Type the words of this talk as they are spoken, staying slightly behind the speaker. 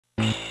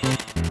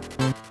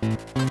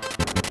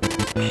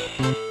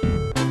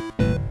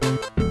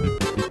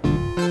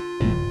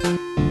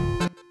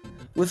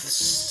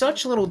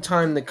such little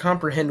time to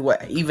comprehend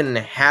what even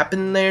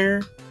happened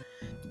there,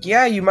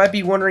 yeah, you might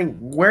be wondering,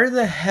 where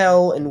the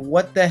hell and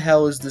what the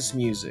hell is this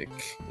music?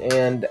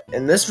 And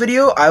in this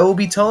video, I will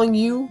be telling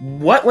you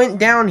what went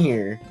down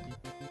here.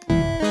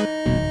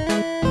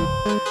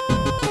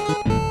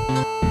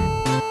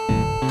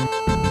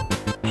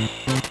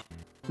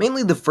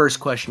 Mainly the first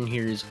question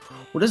here is,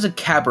 what is a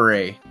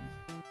cabaret?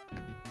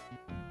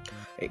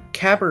 A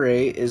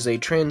cabaret is a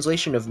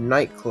translation of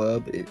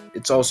nightclub.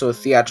 It's also a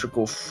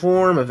theatrical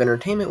form of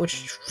entertainment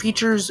which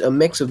features a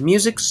mix of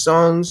music,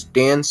 songs,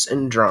 dance,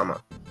 and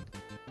drama.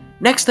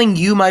 Next thing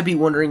you might be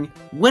wondering,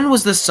 when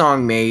was this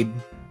song made?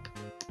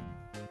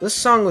 This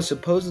song was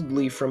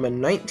supposedly from a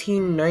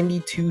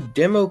 1992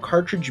 demo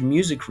cartridge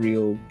music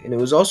reel, and it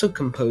was also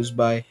composed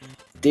by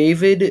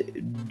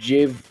David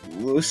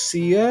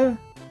Jevlucia?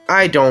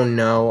 I don't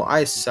know,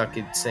 I suck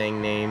at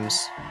saying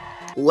names.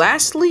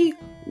 Lastly,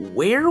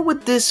 where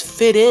would this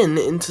fit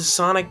into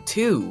Sonic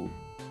 2?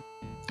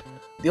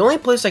 The only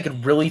place I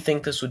could really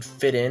think this would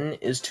fit in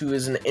is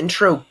as an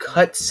intro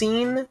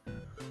cutscene,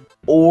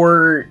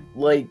 or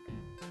like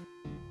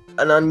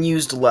an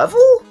unused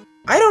level?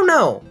 I don't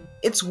know.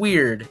 It's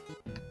weird.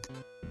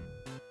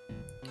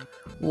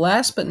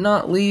 Last but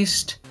not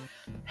least,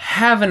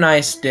 have a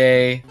nice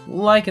day,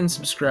 like and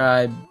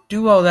subscribe,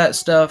 do all that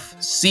stuff.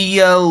 See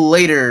ya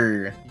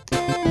later!